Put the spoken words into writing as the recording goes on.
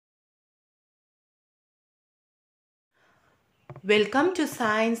Welcome to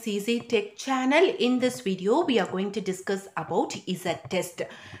Science Easy Tech channel. In this video, we are going to discuss about Z-test.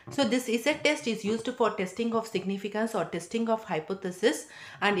 So this Z-test is used for testing of significance or testing of hypothesis,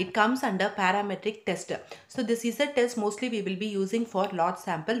 and it comes under parametric test. So this Z-test mostly we will be using for large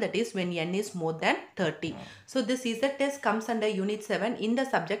sample, that is when n is more than 30. So this Z-test comes under unit 7 in the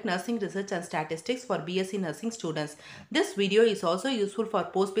subject nursing research and statistics for Bsc Nursing students. This video is also useful for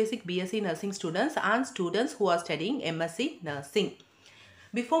post-basic Bsc Nursing students and students who are studying Msc Nursing.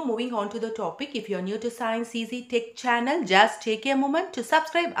 Before moving on to the topic, if you are new to Science Easy Tech channel, just take a moment to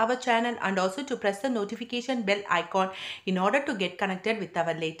subscribe our channel and also to press the notification bell icon in order to get connected with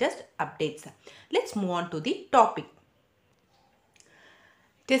our latest updates. Let's move on to the topic.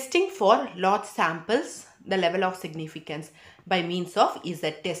 Testing for large samples, the level of significance by means of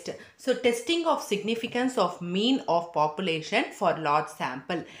Z-test. So testing of significance of mean of population for large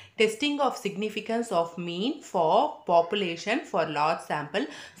sample. Testing of significance of mean for population for large sample.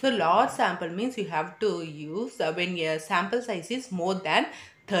 So large sample means you have to use when your sample size is more than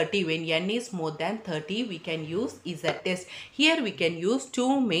 30. When n is more than 30, we can use Z-test. Here we can use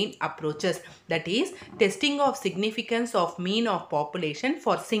two main approaches, that is testing of significance of mean of population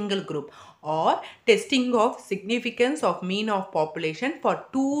for single group or testing of significance of mean of population for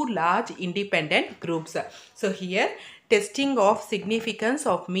two large independent groups. So here testing of significance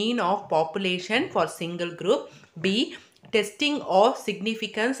of mean of population for single group. B, testing of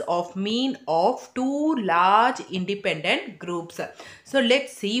significance of mean of two large independent groups. So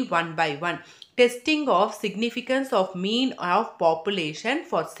let's see one by one. Testing of significance of mean of population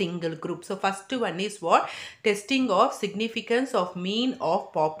for single group. So first one is what? Testing of significance of mean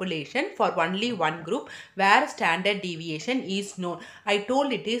of population for only one group where standard deviation is known. I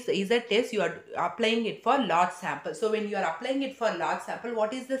told it is a test, you are applying it for large sample. So when you are applying it for large sample,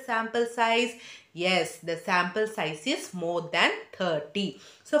 what is the sample size? Yes, the sample size is more than 30.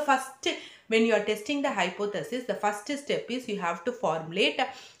 So first, when you are testing the hypothesis, the first step is you have to formulate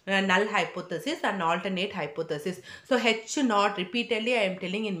a null hypothesis and alternate hypothesis. So H naught, repeatedly I am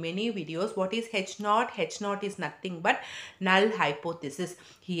telling in many videos, what is H naught? H naught is nothing but null hypothesis.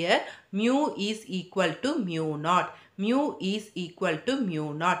 Here mu is equal to mu naught. Mu is equal to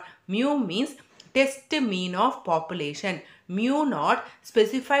mu naught. Mu means test mean of population. Mu naught,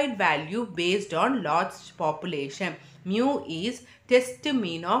 specified value based on large population. Mu is test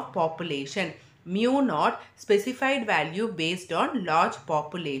mean of population. Mu naught, specified value based on large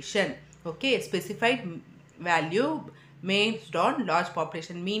population. Okay, specified value based on large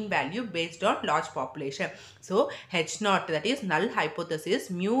population, mean value based on large population. So H naught, that is null hypothesis,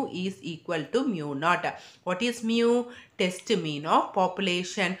 mu is equal to mu naught. What is mu? Test mean of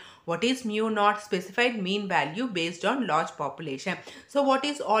population. What is mu naught? Specified mean value based on large population. So what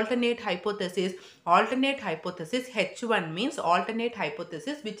is alternate hypothesis? Alternate hypothesis, H1 means alternate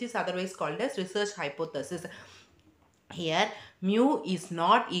hypothesis, which is otherwise called as research hypothesis. Here mu is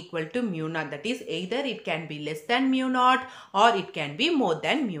not equal to mu naught, that is either it can be less than mu naught or it can be more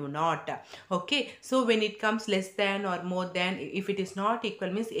than mu naught. Okay, so when it comes less than or more than, if it is not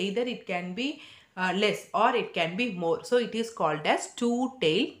equal means either it can be less or it can be more. So it is called as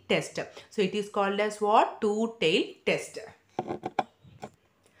two-tail test. So it is called as what? Two-tail test.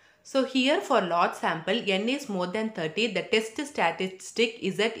 So here for large sample, n is more than 30, the test statistic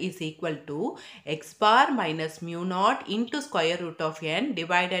Z is equal to x bar minus mu naught into square root of n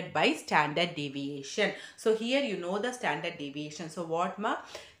divided by standard deviation. So here you know the standard deviation. So what ma?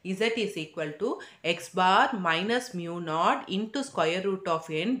 Z is equal to x bar minus mu naught into square root of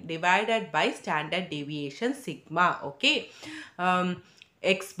n divided by standard deviation sigma. Okay.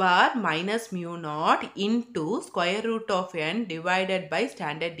 X bar minus mu naught into square root of n divided by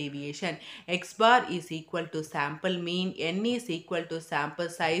standard deviation. X bar is equal to sample mean, n is equal to sample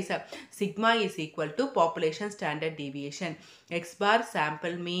size, sigma is equal to population standard deviation. X bar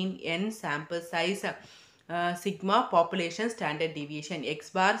sample mean, n sample size, sigma population standard deviation. X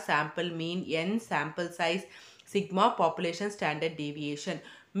bar sample mean, n sample size, sigma population standard deviation.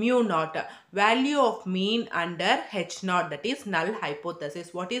 Mu naught, value of mean under H naught, that is null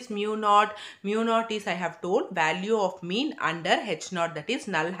hypothesis. What is mu naught? Mu naught is, I have told, value of mean under H naught, that is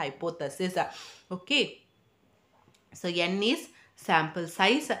null hypothesis. Okay, so n is sample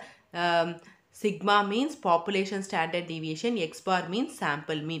size, Sigma means population standard deviation, X bar means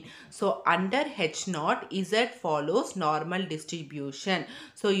sample mean. So under H naught, Z follows normal distribution.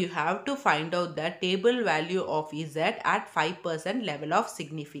 So you have to find out the table value of Z at 5% level of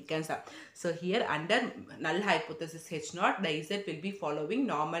significance. So here under null hypothesis H naught, the Z will be following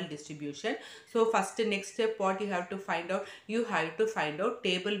normal distribution. So first next step, what you have to find out? You have to find out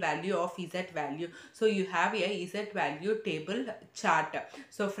table value of Z value. So you have a Z value table chart.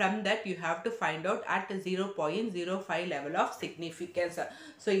 So from that you have to find out at 0.05 level of significance.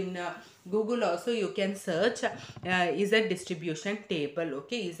 So in Google also you can search Z distribution table.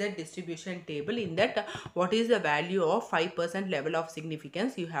 Okay, Z distribution table. In that what is the value of 5% level of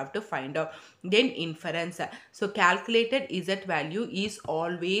significance you have to find out. Then inference. So calculated Z value is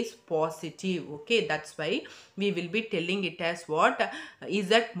always positive. Okay, that's why we will be telling it as what?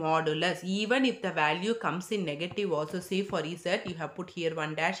 Z modulus. Even if the value comes in negative also, say for Z you have put here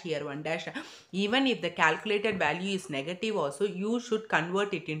 1 dash, here 1 dash. Even if the calculated value is negative also, you should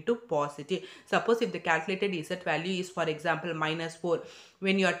convert it into positive. Suppose if the calculated Z value is, for example, -4,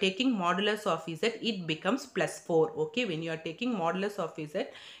 when you are taking modulus of Z, it becomes +4. Okay, when you are taking modulus of Z,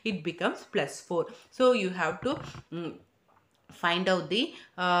 it becomes +4. So you have to find out the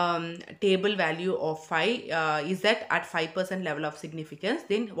table value of 5 is that at 5% level of significance.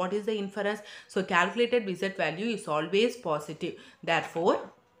 Then what is the inference? So calculated Z value is always positive.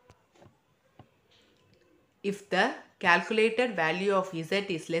 Therefore, if the calculated value of Z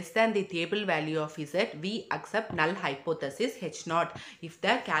is less than the table value of Z, we accept null hypothesis H naught. If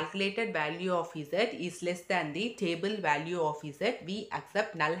the calculated value of Z is less than the table value of Z, we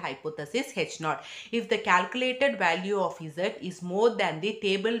accept null hypothesis H naught. If the calculated value of Z is more than the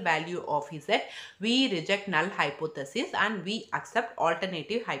table value of Z, we reject null hypothesis and we accept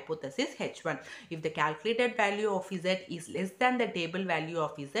alternative hypothesis H1. If the calculated value of Z is less than the table value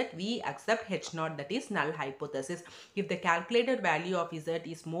of Z, we accept H naught, that is null hypothesis. If the calculated value of Z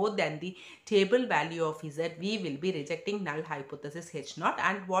is more than the table value of Z, we will be rejecting null hypothesis H naught,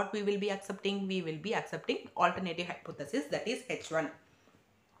 and what we will be accepting? We will be accepting alternative hypothesis, that is H1.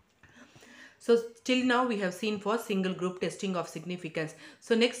 So till now we have seen for single group testing of significance.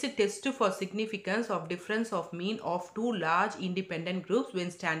 So next, test for significance of difference of mean of two large independent groups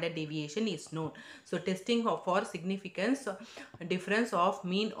when standard deviation is known. So testing for significance difference of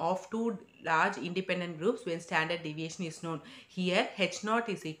mean of two large independent groups when standard deviation is known. Here H naught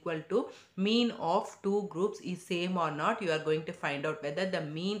is equal to mean of two groups is same or not. You are going to find out whether the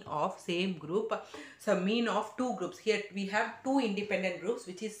mean of same group, so mean of two groups, here we have two independent groups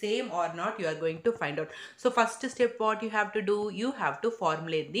which is same or not, you are going to find out. So first step, what you have to do? You have to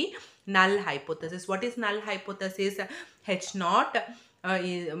formulate the null hypothesis. What is null hypothesis? H naught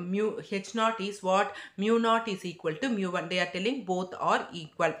H naught is what? Mu naught is equal to mu1. They are telling both are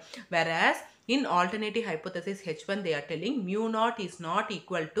equal. Whereas in alternative hypothesis H1, they are telling mu naught is not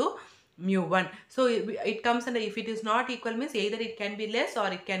equal to mu1. So it comes under, if it is not equal means either it can be less or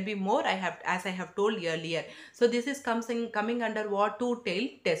it can be more, as I have told earlier. So this is coming under what?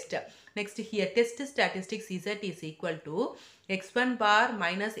 Two-tailed test. Next here, test statistics Z is equal to x1 bar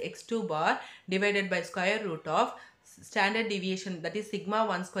minus x2 bar divided by square root of standard deviation, that is sigma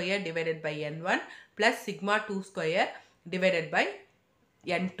 1 square divided by n1 plus sigma 2 square divided by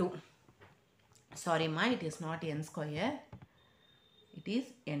n2. Sorry ma, it is not n square, it is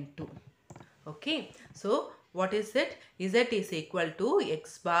n2. Okay, so what is it? Z is equal to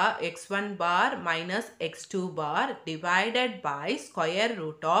x1 bar minus x2 bar divided by square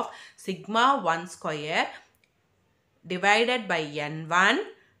root of sigma 1 square divided by n1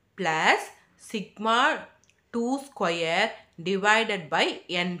 plus sigma 2 square divided by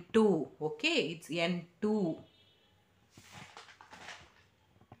n2. Okay, it's n2.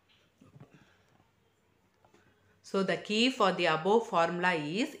 So the key for the above formula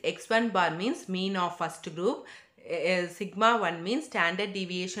is x1 bar means mean of first group, sigma 1 means standard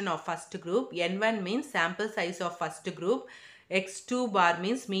deviation of first group, n1 means sample size of first group, x2 bar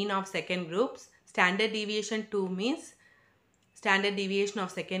means mean of second group, standard deviation 2 means standard deviation of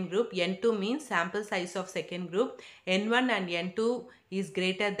second group, n2 means sample size of second group, n1 and n2 is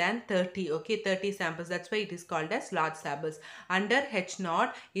greater than 30, okay, 30 samples, that's why it is called as large samples. Under H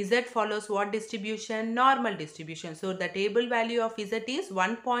naught, Z follows what distribution? Normal distribution. So the table value of Z is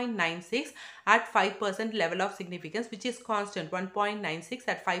 1.96 at 5% level of significance, which is constant, 1.96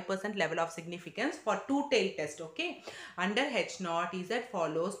 at 5% level of significance for two-tailed test, okay. Under H naught, Z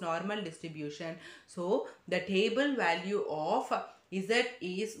follows normal distribution. So the table value of Z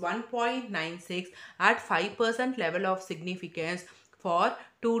is 1.96 at 5% level of significance for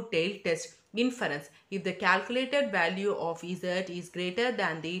two-tailed test. Inference. If the calculated value of Z is greater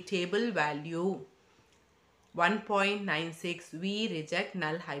than the table value 1.96, we reject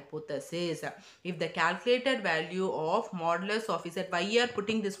null hypothesis. If the calculated value of modulus of Z, why you are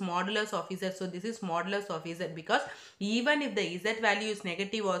putting this modulus of Z? So this is modulus of Z, because even if the Z value is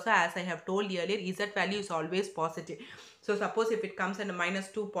negative also, as I have told earlier, Z value is always positive. So suppose if it comes in minus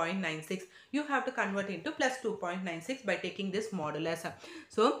 2.96, you have to convert into plus 2.96 by taking this modulus.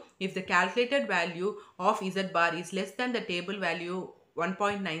 So if the calculated value of Z bar is less than the table value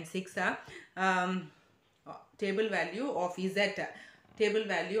 1.96, table value of Z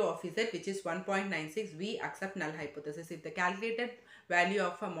which is 1.96, we accept null hypothesis. If the calculated value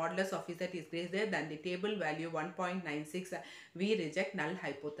of a modulus of Z is greater than the table value 1.96, we reject null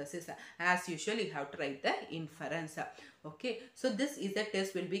hypothesis. As usual, you have to write the inference. Okay, so this is the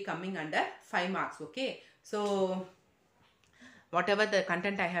test will be coming under 5 marks. Okay, so whatever the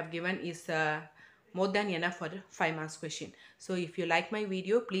content I have given is more than enough for 5 marks question. So if you like my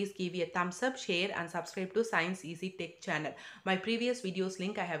video, please give a thumbs up, share and subscribe to Science Easy Tech channel. My previous videos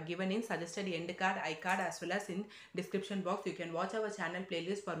link I have given in suggested end card, iCard as well as in description box. You can watch our channel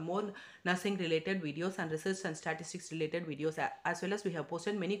playlist for more nursing related videos and research and statistics related videos, as well as we have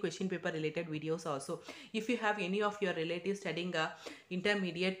posted many question paper related videos also. If you have any of your relatives studying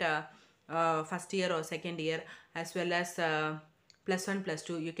intermediate first year or second year, as well as plus 1 plus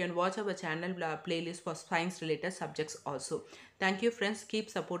 2, you can watch our channel playlist for science related subjects also. Thank you friends, keep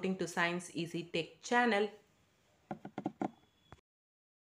supporting to Science Easy Tech channel.